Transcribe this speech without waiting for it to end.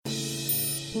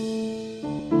I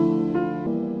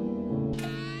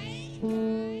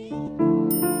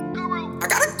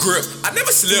got a grip, I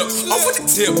never slip. Off with the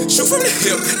tip, shoot from the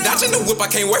hip. Dodging the whip, I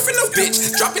can't work for no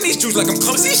bitch. Dropping these juice like I'm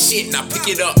clumsy as shit. Now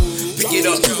pick it up, pick it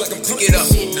up, like I'm pick it up.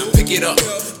 Now pick it up,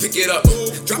 pick it up,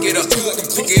 pick it up, like I'm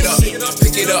pick it up,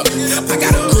 pick it up. I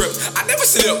got a grip, I never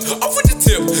slip. Off with the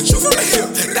tip, shoot from the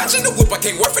hip. Dodging the whip, I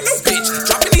can't work for no bitch.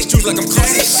 Dropping these juice like I'm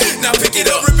clumsy as shit. Now pick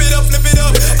it up, rip it up, flip it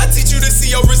up. I teach you to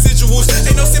see your residuals.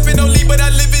 Ain't no sipping, no lean, but I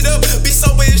live it up. Be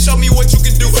sober and show me what you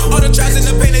can do. All the trials and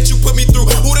the pain that you put me through.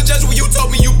 Who the judge when you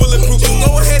told me you bulletproof?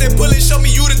 Go ahead and pull it, show me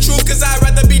you the truth. Cause I'd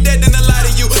rather be dead than a lie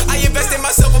to you. I invest in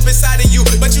myself up inside of you.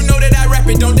 But you know that I rap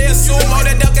it, don't dare assume. All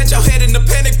that doubt got your head in the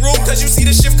panic room. Cause you see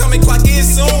the shift coming, clock in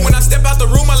soon. When I step out the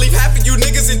room, I leave half of you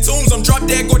niggas in tombs. I'm drop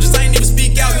dead gorgeous, I ain't even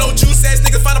speak out. No juice ass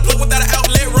niggas find a plug without an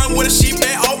outlet. Run with a sheep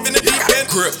man off in the deep end.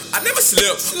 Grip, I never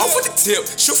slip, off with the tip.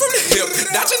 Shoot from the hip,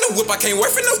 dodging the whip, I can't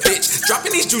work for no bitch.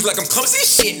 Dropping these juice like I'm clumsy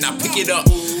as shit. Now pick it up,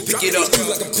 pick it up,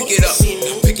 like I'm pick it up,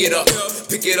 pick it up,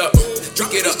 pick it up,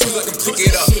 pick it up, like I'm pick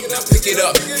it up, pick it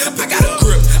up. I got a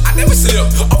grip, I never slip,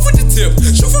 off with the tip.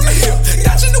 Shoot from the hip,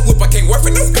 dodging the whip, I can't work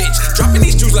for no bitch. Dropping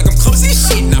these juice like I'm clumsy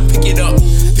as shit. Now pick it up,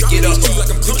 pick it up,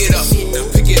 like I'm pick it up,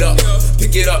 pick it up,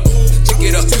 pick it up, pick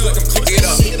it up, like I'm pick it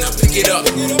up, pick it up.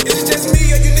 Is it just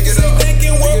me or you niggas ain't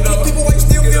thinking? World full of people, why you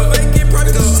still feel vacant?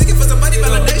 Probably cause you seeking for somebody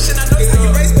validation. I know it's how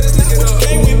you race, but it's not what you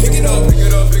came with. Pick it up, pick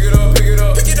it up, pick it up, pick it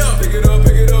up, pick it up, pick it up,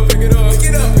 pick it up, pick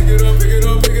it up, pick it up, pick it up, pick it up, pick it up, pick it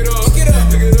up, pick it up,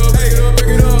 pick it up, pick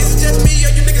it up. Is it just me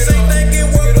or you niggas ain't thinking?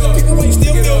 World full of people, why you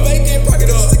still feel vacant? Probably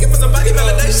cause you seeking for somebody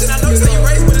validation. I know it's how you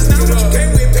race, but it's not what you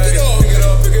came with. Pick it up, pick it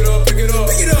up, pick it up,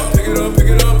 pick it up, pick it up, pick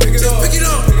it up, pick it up, pick it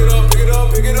up, pick it up, pick it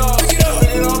up, pick it up, pick it up, pick it up,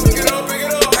 pick it up, pick it up, pick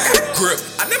it up. Grip,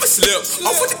 I never slip,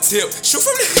 off with the tip, shoot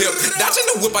from the hip, dodging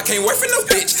the whip, I can't work for no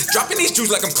bitch. Dropping these juice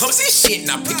like I'm clumsy as shit.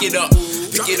 Now pick it up,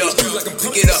 pick it up, like I'm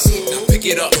pick it up, pick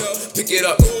it up, pick it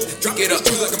up, pick it up,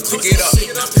 like I'm pick it up,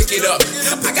 pick it up.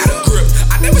 I got a grip,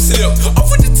 I never slip, off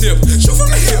with the tip, shoot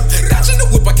from the hip, dodging the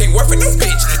whip, I can't work for no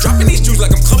bitch. Dropping these juice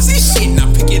like I'm clumsy as shit.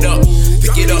 Now pick it up,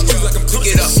 like I'm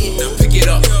pick it up, pick it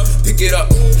up, pick it up,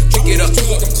 pick it up,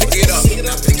 like I'm pick it up, pick it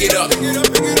up, pick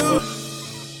it up.